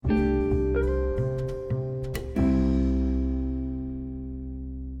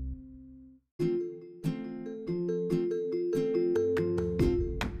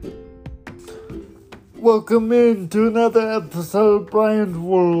Welcome in to another episode of Brian's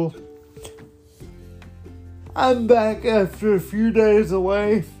World. I'm back after a few days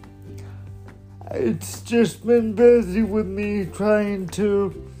away. It's just been busy with me trying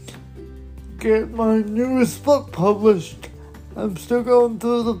to get my newest book published. I'm still going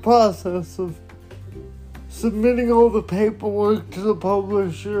through the process of submitting all the paperwork to the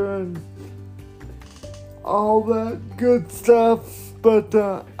publisher and all that good stuff. But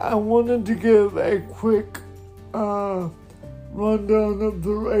I wanted to give a quick rundown of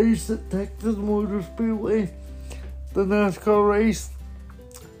the race at Texas Motor Speedway, the NASCAR race.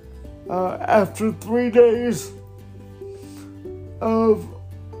 After 3 days of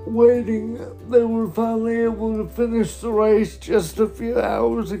waiting, they were finally able to finish the race just a few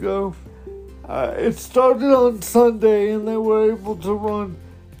hours ago. It started on Sunday and they were able to run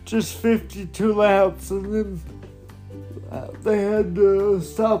just 52 laps, and then they had to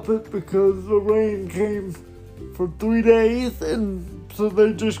stop it because the rain came for 3 days, and so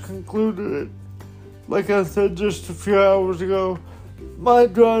they just concluded it. Like I said just a few hours ago, my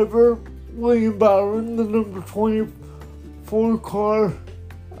driver, William Byron, the number 24 car,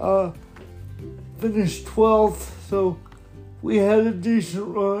 finished 12th, so we had a decent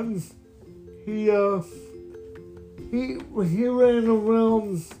run. He ran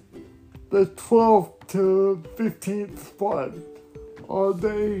around the 12th to 15th spot all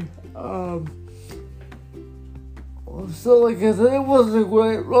day. So like I said, it wasn't a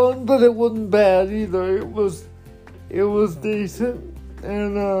great run, but it wasn't bad either. It was decent.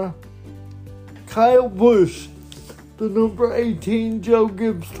 And Kyle Busch, the number 18 Joe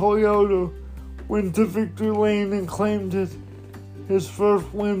Gibbs Toyota, went to victory lane and claimed his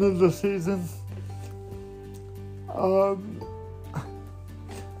first win of the season.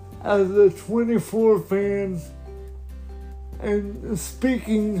 As a 24 fan, and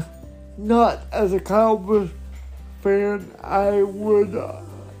speaking not as a Kyle Busch fan, I would have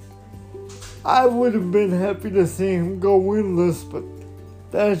been happy to see him go winless, but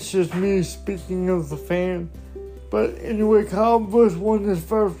that's just me speaking as a fan. But anyway, Kyle Busch won his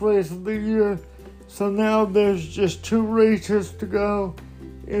first race of the year, so now there's just 2 races to go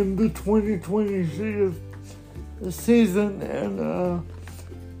in the 2020 season, and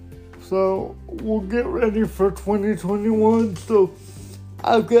so we'll get ready for 2021. So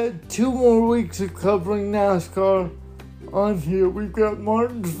I've got 2 more weeks of covering NASCAR on here. We've got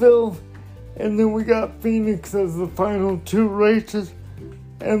Martinsville, and then we got Phoenix as the final 2 races.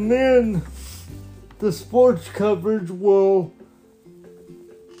 And then the sports coverage will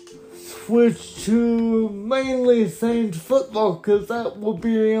switch to mainly Saints football, because that will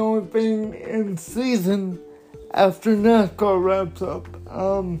be the only thing in season after NASCAR wraps up.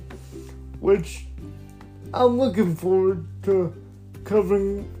 Which I'm looking forward to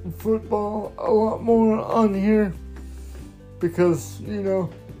covering football a lot more on here, because, you know,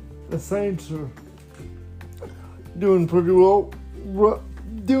 the Saints are doing pretty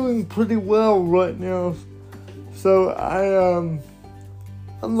well right now. So I'm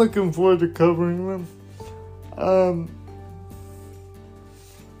looking forward to covering them.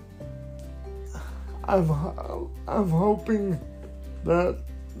 I'm hoping that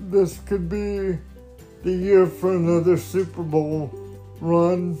this could be the year for another Super Bowl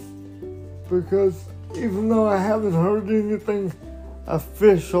run, because even though I haven't heard anything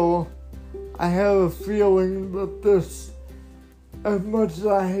official, I have a feeling that this, as much as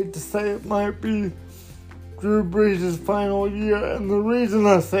I hate to say it, might be Drew Brees' final year. And the reason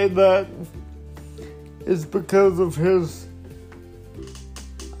I say that is because of his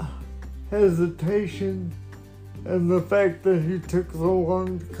hesitation and the fact that he took so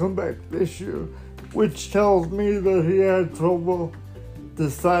long to come back this year, which tells me that he had trouble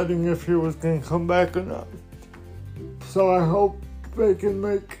deciding if he was going to come back or not. So I hope they can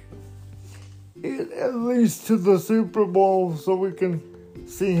make it at least to the Super Bowl so we can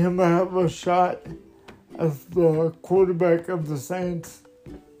see him have a shot as the quarterback of the Saints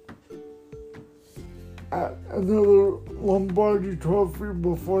at another Lombardi Trophy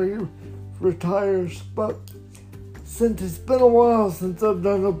before he retires. But since it's been a while since I've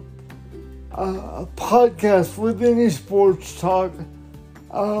done a podcast with any sports talk,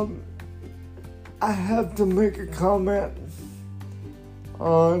 I have to make a comment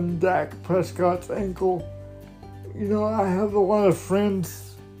on Dak Prescott's ankle. You know, I have a lot of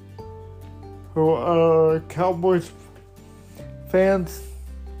friends who are Cowboys fans,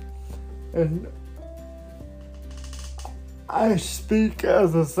 and I speak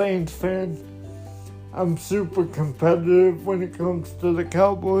as a Saints fan. I'm super competitive when it comes to the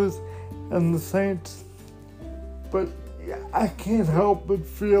Cowboys and the Saints, but I can't help but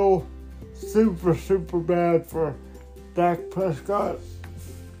feel super, super bad for Dak Prescott,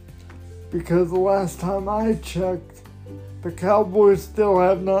 because the last time I checked, the Cowboys still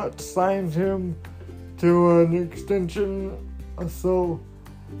have not signed him to an extension, so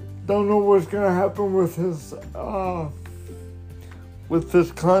don't know what's going to happen with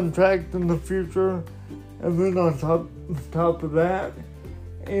his contract in the future. And then on top of that,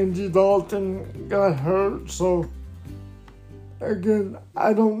 Andy Dalton got hurt, so again,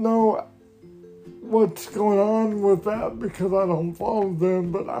 I don't know what's going on with that because I don't follow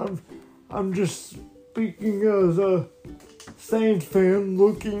them, but I'm just speaking as a Saints fan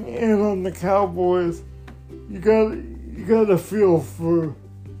looking in on the Cowboys. You gotta feel for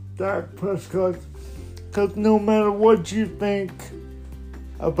Dak Prescott, because no matter what you think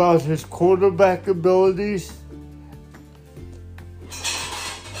about his quarterback abilities,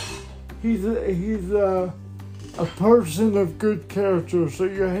 he's a person of good character, so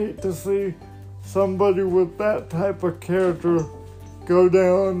you hate to see somebody with that type of character go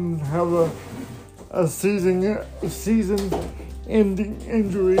down and have a season-ending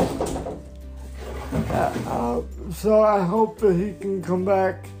injury. So I hope that he can come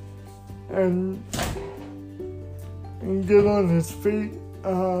back and get on his feet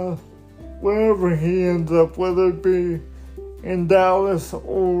wherever he ends up, whether it be in Dallas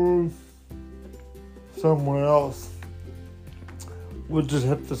or somewhere else. We'll just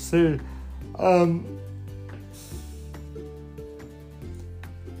have to see. And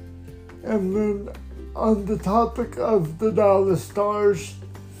then on the topic of the Dallas Stars,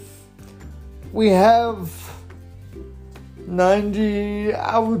 we have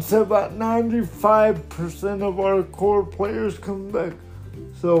I would say about 95% of our core players come back.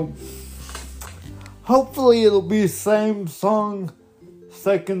 So hopefully it'll be same song,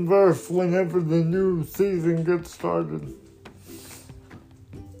 second verse whenever the new season gets started.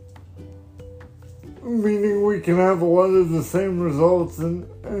 Meaning we can have a lot of the same results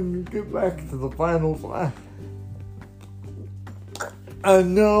and get back to the finals. I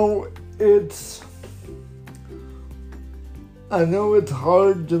know it's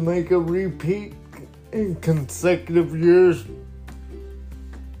hard to make a repeat in consecutive years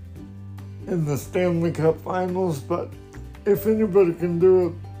in the Stanley Cup Finals, but if anybody can do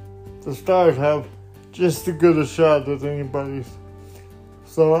it, the Stars have just as good a shot as anybody's.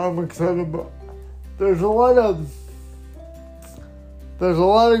 So I'm excited about. There's a lot of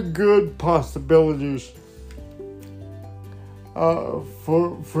good possibilities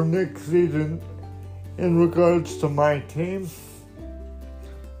for next season in regards to my team.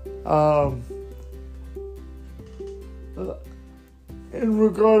 In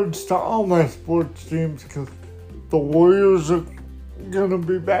regards to all my sports teams, because the Warriors are gonna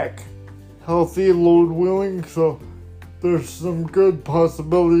be back healthy, Lord willing, so there's some good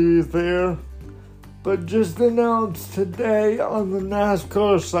possibilities there. But just announced today on the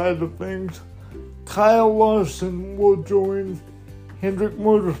NASCAR side of things, Kyle Larson will join Hendrick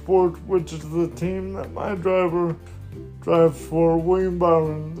Motorsports, which is the team that my driver drives for, William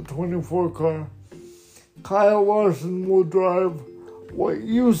Byron, the 24 car. Kyle Larson will drive what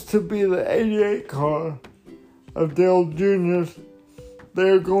used to be the 88 car of Dale Jr.'s.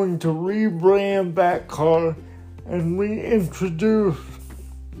 They're going to rebrand that car and reintroduce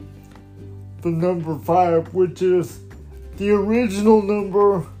the number 5, which is the original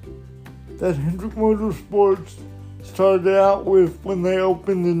number that Hendrick Motorsports started out with when they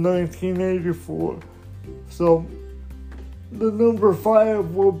opened in 1984. So the number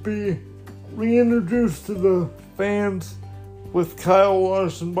 5 will be reintroduced to the fans with Kyle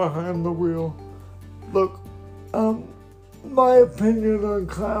Larson behind the wheel. Look, my opinion on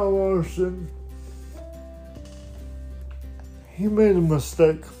Kyle Larson, he made a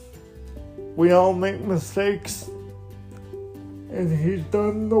mistake. We all make mistakes, and he's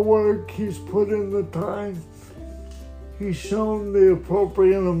done the work, he's put in the time, he's shown the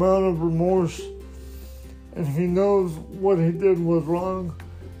appropriate amount of remorse, and he knows what he did was wrong.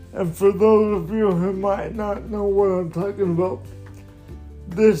 And for those of you who might not know what I'm talking about,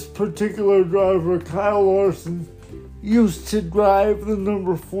 this particular driver, Kyle Larson, used to drive the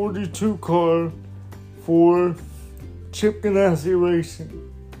number 42 car for Chip Ganassi Racing.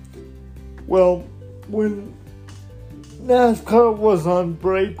 Well, when NASCAR was on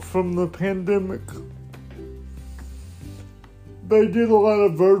break from the pandemic, they did a lot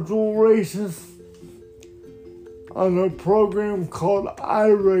of virtual races on a program called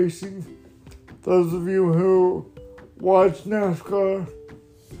iRacing. Those of you who watch NASCAR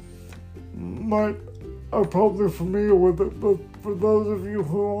are probably familiar with it, but for those of you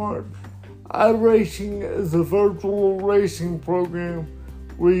who aren't, iRacing is a virtual racing program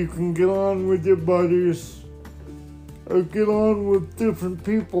where you can get on with your buddies or get on with different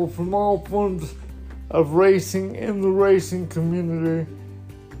people from all forms of racing in the racing community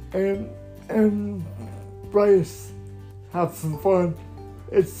and race, have some fun.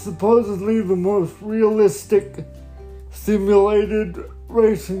 It's supposedly the most realistic simulated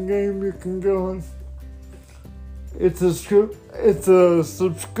racing game you can get on. It's a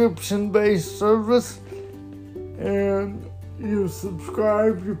subscription-based service, and you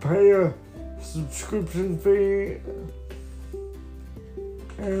subscribe, you pay a subscription fee,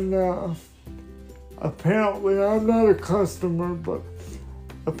 and apparently, I'm not a customer, but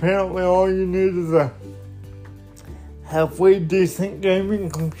apparently all you need is a halfway decent gaming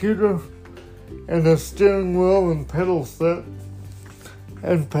computer and a steering wheel and pedal set,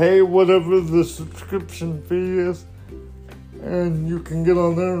 and pay whatever the subscription fee is, and you can get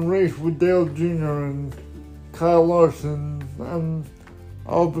on there and race with Dale Jr. and Kyle Larson and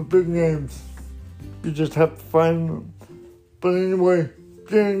all the big names. You just have to find them. But anyway,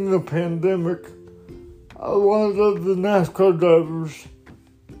 during the pandemic, a lot of the NASCAR drivers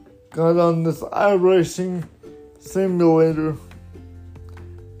got on this iRacing simulator,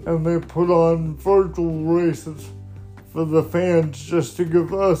 and they put on virtual races for the fans just to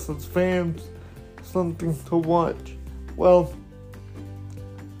give us as fans something to watch. Well,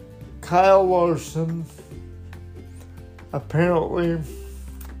 Kyle Larson apparently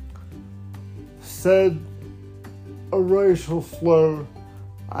said a racial slur.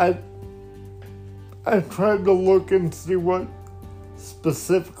 I tried to look and see what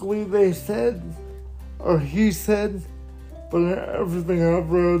specifically they said, or he said, but everything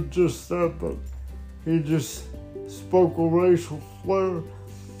I've read just said that he just spoke a racial slur.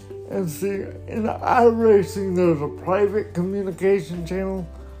 And see, in iRacing, there's a private communication channel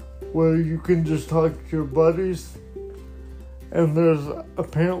where you can just talk to your buddies, and there's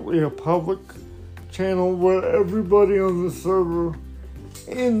apparently a public channel where everybody on the server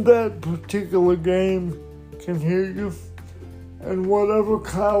in that particular game can hear you. And whatever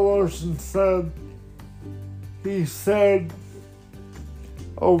Kyle Larson said, he said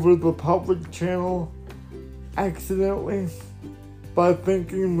over the public channel accidentally by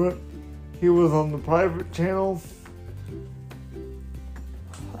thinking that he was on the private channel.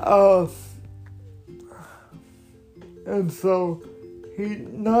 And so he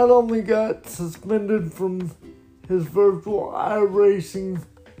not only got suspended from his virtual iRacing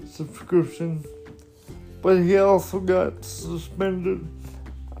subscription, but he also got suspended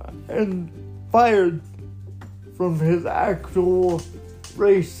and fired from his actual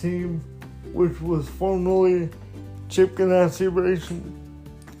race team, which was formerly Chip Ganassi Racing.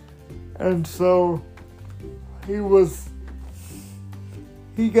 And so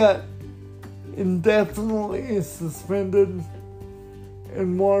he got indefinitely suspended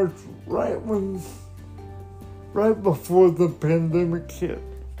in March, right before the pandemic hit.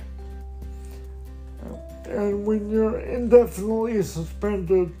 And when you're indefinitely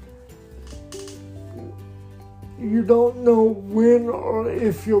suspended, you don't know when or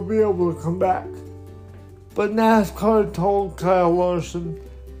if you'll be able to come back. But NASCAR told Kyle Larson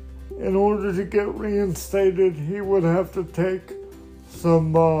in order to get reinstated, he would have to take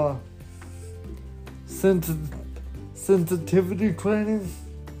some sensitivity training.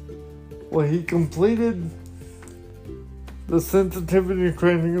 Well, he completed the sensitivity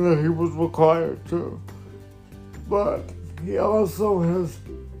training that he was required to. But he also has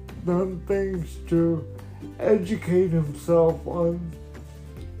done things to educate himself on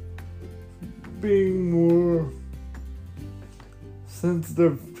being more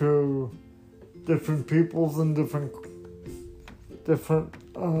sensitive to different peoples and different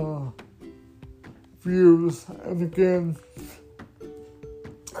views. And again,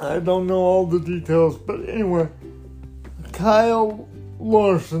 I don't know all the details, but anyway, Kyle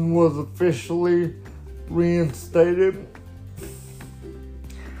Larson was officially reinstated,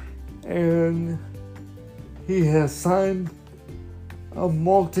 and he has signed a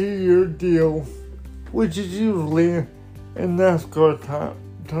multi-year deal, which is usually in NASCAR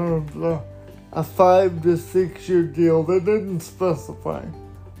terms a 5 to 6 year deal. They didn't specify,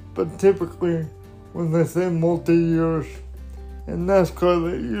 but typically when they say multi-years in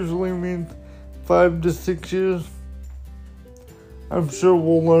NASCAR, that usually means 5 to 6 years. I'm sure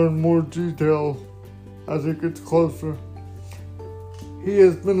we'll learn more details as it gets closer. He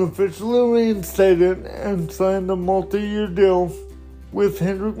has been officially reinstated and signed a multi-year deal with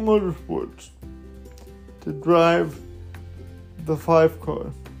Hendrick Motorsports to drive the 5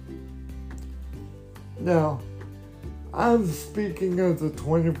 car. Now, I'm speaking as a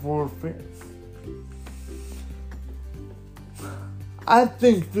 24 fan. I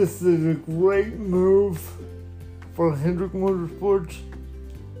think this is a great move for Hendrick Motorsports,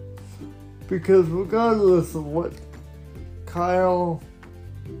 because regardless of what Kyle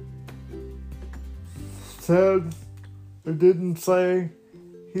said or didn't say,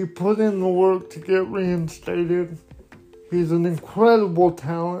 he put in the work to get reinstated. He's an incredible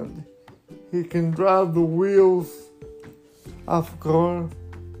talent. He can drive the wheels off a car.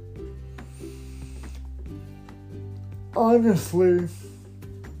 Honestly,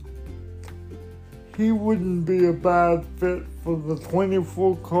 he wouldn't be a bad fit for the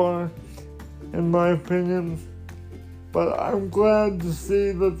 24 car, in my opinion. But I'm glad to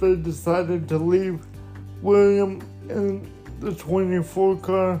see that they decided to leave William in the 24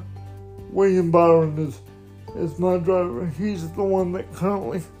 car. William Byron is my driver. He's the one that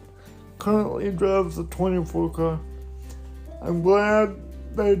currently drives the 24 car. I'm glad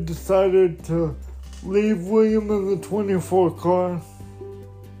they decided to leave William in the 24 car.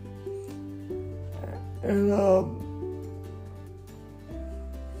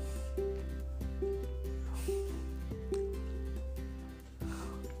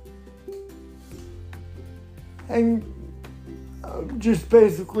 And just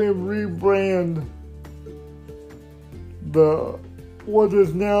basically rebrand what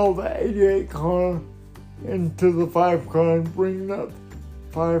is now the 88 car into the 5 car and bring that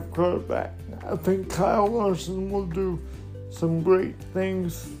 5 car back. I think Kyle Larson will do some great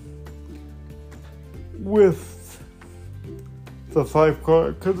things with the 5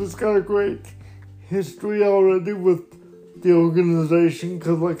 car, because it's got a great history already with the organization,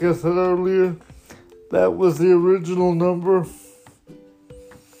 because like I said earlier, that was the original number.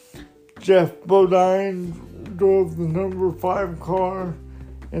 Jeff Bodine drove the number 5 car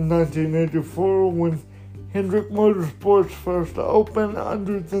in 1984 when Hendrick Motorsports first opened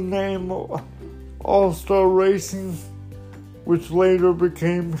under the name of All-Star Racing, which later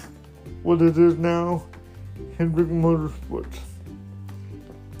became what it is now, Hendrick Motorsports.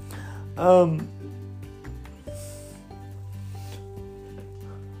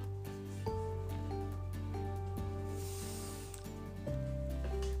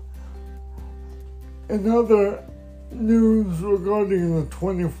 In other news regarding the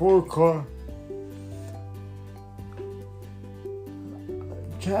 24 car,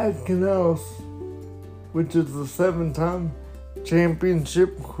 Chad Knaus, which is the 7-time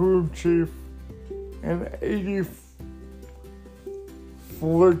championship crew chief and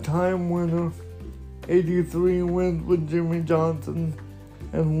 84-time winner, 83 wins with Jimmy Johnson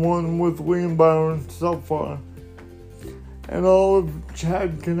and 1 with William Byron so far. And all of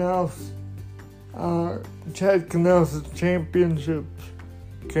Chad Knaus' championships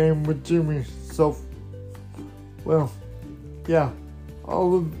came with Jimmy. So,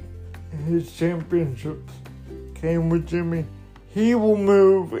 all of his championships came with Jimmy. He will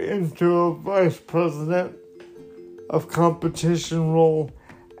move into a vice president of competition role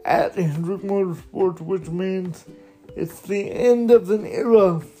at Hendrick Motorsports, which means it's the end of an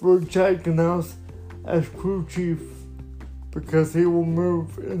era for Chad Knaus as crew chief, because he will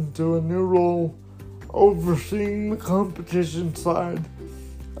move into a new role overseeing the competition side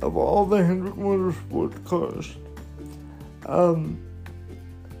of all the Hendrick Motorsports cars.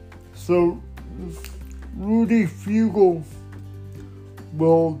 So Rudy Fugle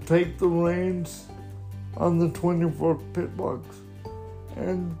will take the reins on the 24 pit box.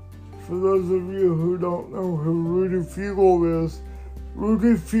 And for those of you who don't know who Rudy Fugle is,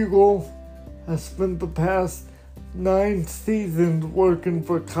 Rudy Fugle has spent the past 9 seasons working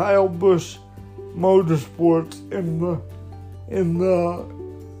for Kyle Busch Motorsports in the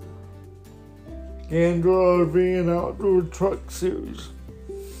Gander RV and Outdoor Truck Series.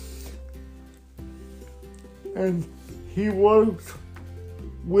 And he worked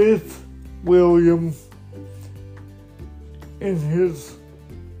with William in his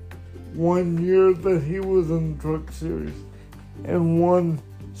 1 year that he was in the Truck Series and won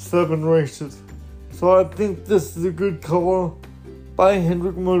 7 races. So I think this is a good call by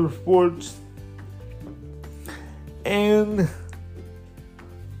Hendrick Motorsports and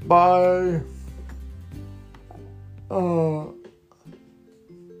by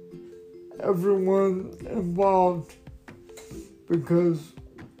everyone involved, because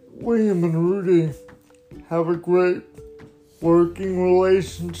William and Rudy have a great working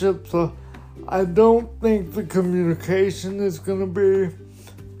relationship. So I don't think the communication is going to be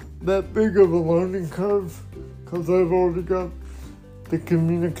that big of a learning curve, because I've already got the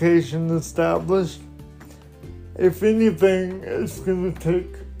communication established. If anything, it's going to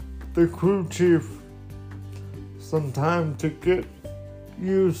take the crew chief some time to get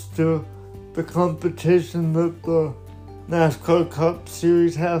used to the competition that the NASCAR Cup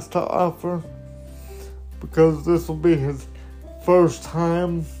Series has to offer, because this will be his first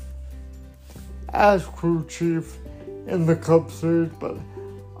time as crew chief in the Cup Series. But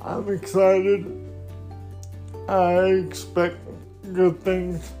I'm excited. I expect good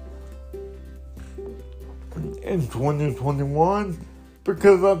things in 2021,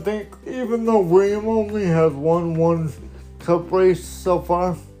 because I think even though William only has won one Cup race so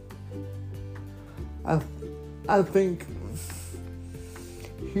far, I think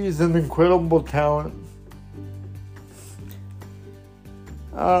he's an incredible talent.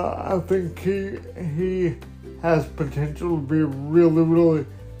 I think he has potential to be really, really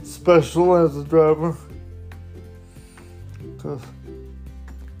special as a driver, because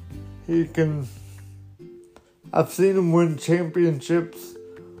he can. I've seen him win championships.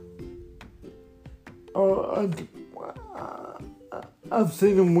 I've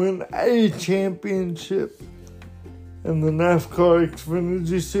seen him win a championship in the NASCAR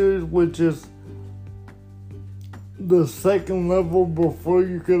Xfinity Series, which is the second level before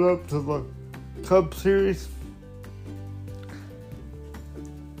you get up to the Cup Series.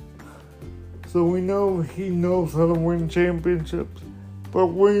 So we know he knows how to win championships. But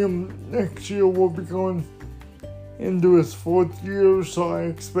William next year will be going into his fourth year, so I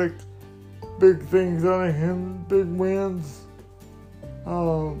expect big things out of him, big wins,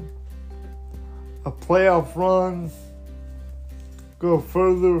 a playoff run, go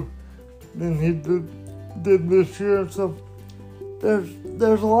further than he did this year. So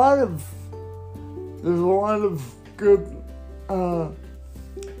there's a lot of good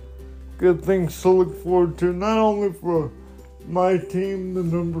things to look forward to, not only for my team, the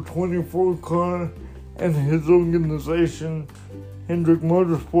number 24 car, and his organization, Hendrick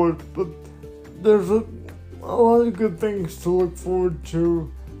Motorsports, but there's a lot of good things to look forward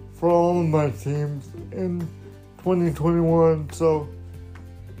to for all of my teams in 2021. So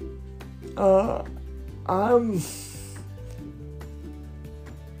I'm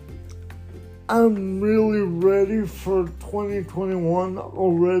really ready for 2021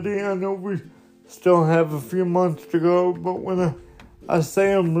 already. I know we still have a few months to go, but when I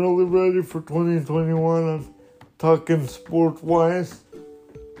say I'm really ready for 2021, I'm talking sports-wise,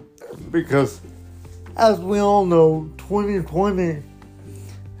 because as we all know, 2020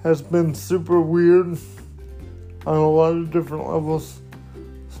 has been super weird on a lot of different levels.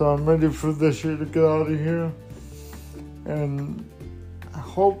 So I'm ready for this year to get out of here. And I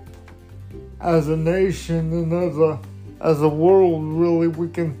hope as a nation and as a world, really, we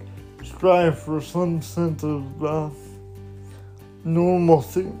can strive for some sense of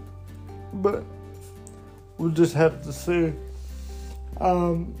normalcy. But we'll just have to see.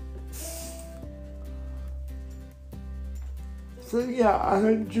 So yeah,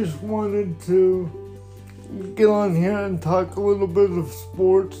 I just wanted to get on here and talk a little bit of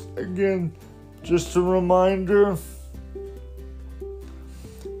sports. Again, just a reminder,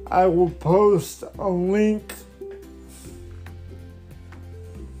 I will post a link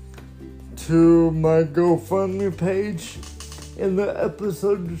to my GoFundMe page in the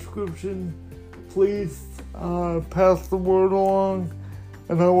episode description. Please pass the word along,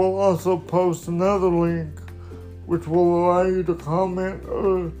 and I will also post another link which will allow you to comment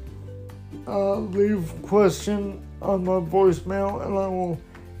or leave a question on my voicemail, and I will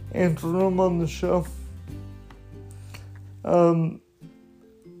answer them on the show.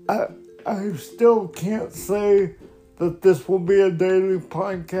 I still can't say that this will be a daily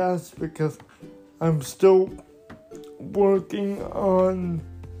podcast, because I'm still working on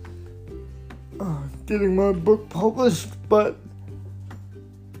getting my book published, but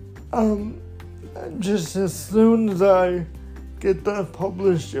just as soon as I get that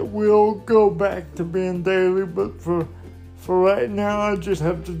published, it will go back to being daily. But for right now, I just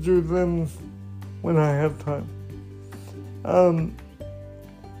have to do them when I have time.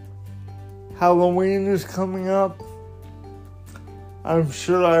 Halloween is coming up. I'm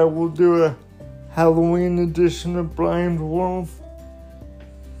sure I will do a Halloween edition of Brian's World.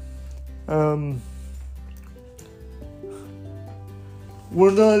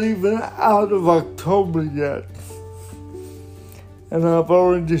 We're not even out of October yet, and I've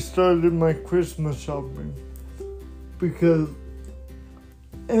already started my Christmas shopping, because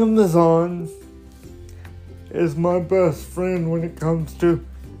Amazon is my best friend when it comes to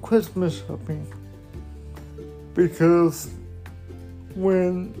Christmas shopping. Because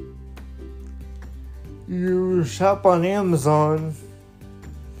when you shop on Amazon,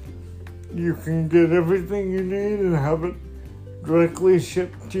 you can get everything you need and have it directly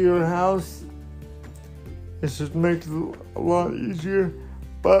shipped to your house. It just makes it a lot easier.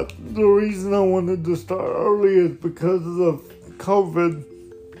 But the reason I wanted to start early is because of COVID.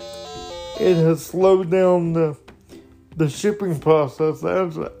 It has slowed down the shipping process,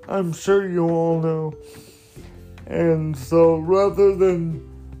 as I'm sure you all know. And so rather than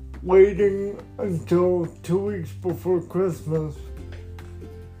waiting until 2 weeks before Christmas,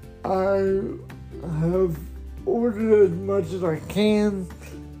 I have ordered as much as I can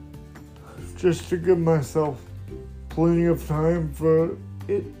just to give myself plenty of time for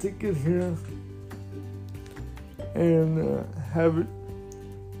it to get here and have it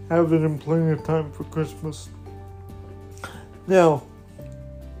in plenty of time for Christmas. Now,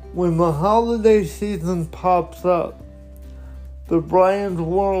 when the holiday season pops up, the Brian's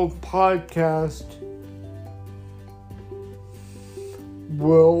World podcast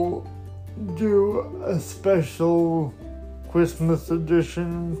will do a special Christmas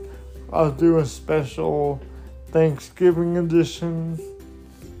edition. I'll do a special Thanksgiving edition.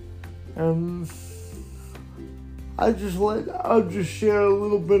 And I'll just share a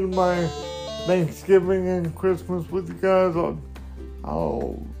little bit of my Thanksgiving and Christmas with you guys.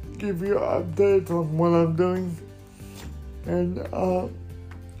 I'll give you updates on what I'm doing. And,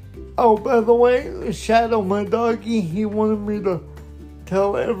 by the way, Shadow, my doggy, he wanted me to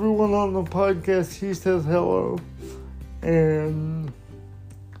tell everyone on the podcast he says hello. And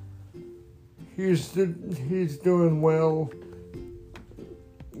he's doing well.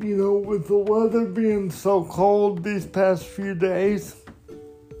 You know, with the weather being so cold these past few days,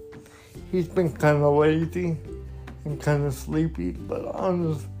 he's been kind of lazy and kind of sleepy, but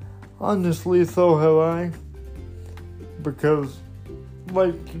honestly, so have I. Because,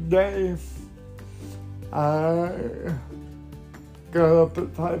 like today, I got up at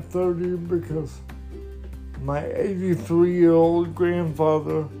 5:30 because my 83-year-old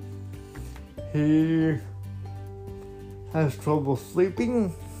grandfather, he has trouble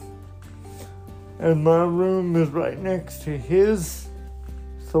sleeping, and my room is right next to his,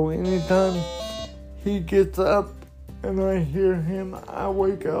 so anytime he gets up and I hear him, I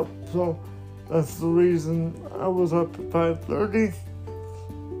wake up. So that's the reason I was up at 5:30.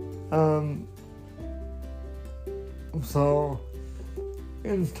 So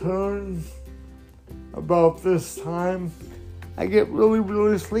in turn, about this time, I get really,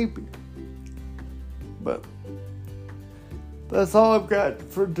 really sleepy. But that's all I've got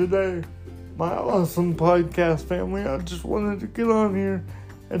for today, my awesome podcast family. I just wanted to get on here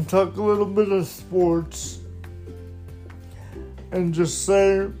and talk a little bit of sports and just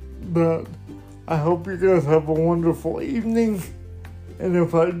say that I hope you guys have a wonderful evening. And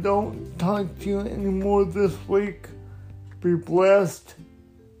if I don't talk to you anymore this week, be blessed,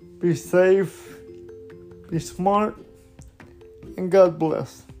 be safe, be smart, and God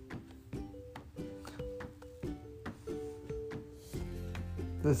bless.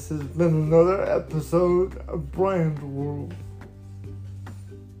 This has been another episode of Brian's World.